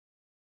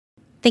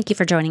Thank you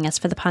for joining us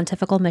for the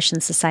Pontifical Mission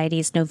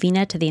Society's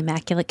Novena to the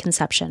Immaculate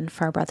Conception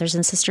for our brothers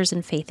and sisters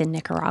in faith in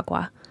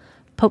Nicaragua.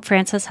 Pope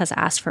Francis has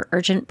asked for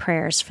urgent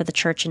prayers for the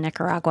Church in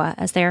Nicaragua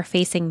as they are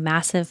facing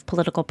massive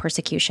political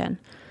persecution.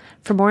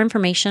 For more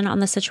information on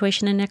the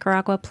situation in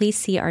Nicaragua, please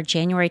see our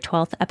January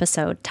 12th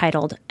episode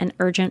titled An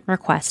Urgent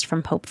Request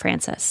from Pope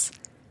Francis.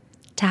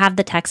 To have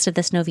the text of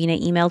this novena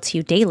emailed to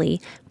you daily,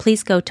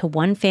 please go to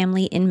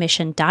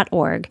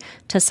onefamilyinmission.org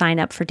to sign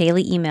up for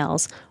daily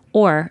emails,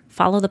 or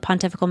follow the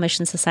Pontifical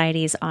Mission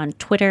Societies on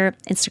Twitter,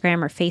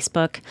 Instagram, or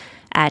Facebook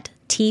at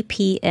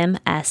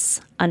TPMS_USA.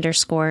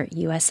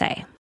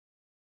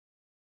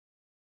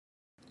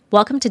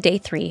 Welcome to Day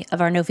 3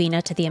 of our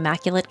Novena to the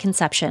Immaculate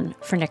Conception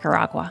for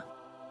Nicaragua.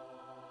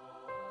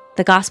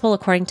 The Gospel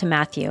according to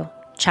Matthew,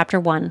 chapter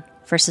 1,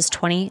 verses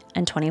 20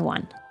 and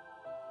 21.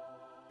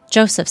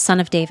 Joseph, son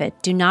of David,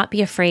 do not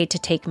be afraid to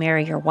take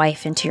Mary, your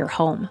wife, into your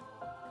home,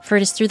 for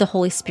it is through the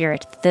Holy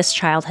Spirit that this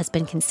child has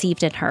been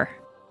conceived in her.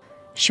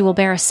 She will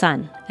bear a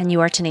son, and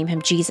you are to name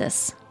him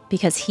Jesus,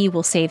 because he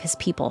will save his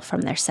people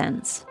from their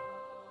sins.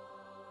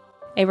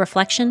 A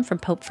reflection from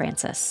Pope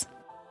Francis.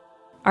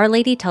 Our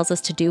Lady tells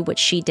us to do what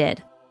she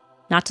did,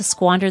 not to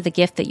squander the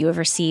gift that you have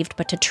received,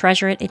 but to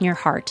treasure it in your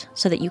heart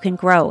so that you can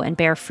grow and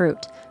bear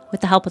fruit with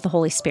the help of the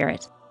Holy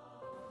Spirit.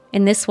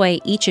 In this way,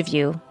 each of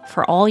you,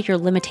 for all your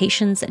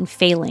limitations and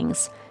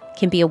failings,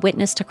 can be a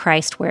witness to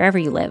Christ wherever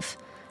you live,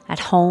 at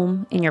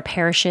home, in your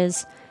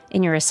parishes,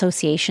 in your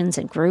associations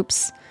and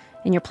groups,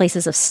 in your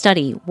places of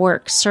study,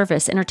 work,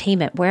 service,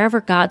 entertainment, wherever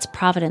God's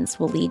providence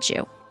will lead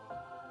you.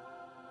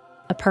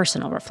 A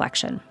personal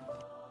reflection.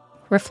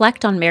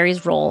 Reflect on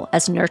Mary's role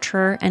as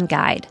nurturer and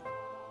guide.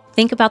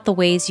 Think about the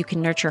ways you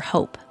can nurture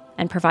hope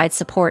and provide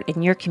support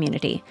in your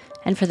community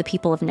and for the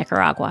people of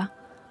Nicaragua.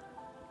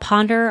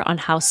 Ponder on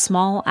how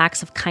small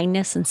acts of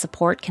kindness and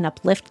support can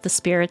uplift the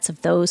spirits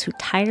of those who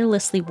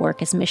tirelessly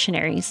work as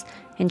missionaries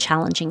in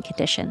challenging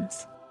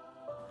conditions.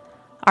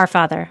 Our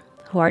Father,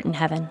 who art in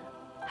heaven,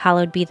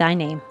 hallowed be thy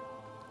name.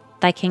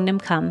 Thy kingdom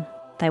come,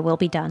 thy will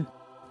be done,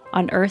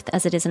 on earth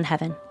as it is in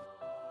heaven.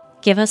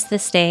 Give us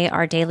this day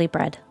our daily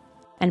bread,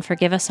 and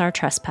forgive us our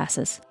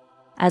trespasses,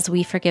 as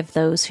we forgive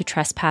those who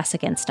trespass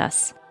against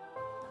us.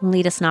 And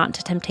lead us not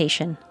into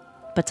temptation,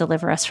 but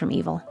deliver us from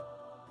evil.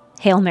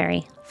 Hail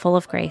Mary, full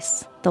of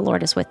grace, the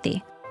Lord is with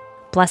thee.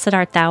 Blessed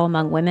art thou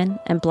among women,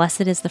 and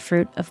blessed is the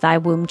fruit of thy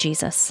womb,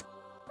 Jesus.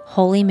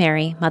 Holy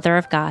Mary, Mother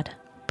of God,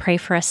 pray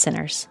for us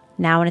sinners,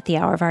 now and at the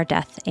hour of our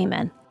death.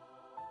 Amen.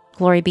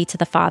 Glory be to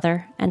the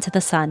Father, and to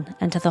the Son,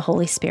 and to the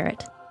Holy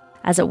Spirit,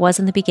 as it was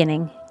in the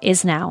beginning,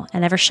 is now,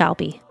 and ever shall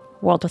be,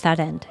 world without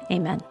end.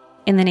 Amen.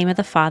 In the name of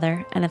the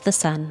Father, and of the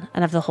Son,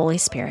 and of the Holy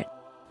Spirit.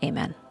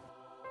 Amen.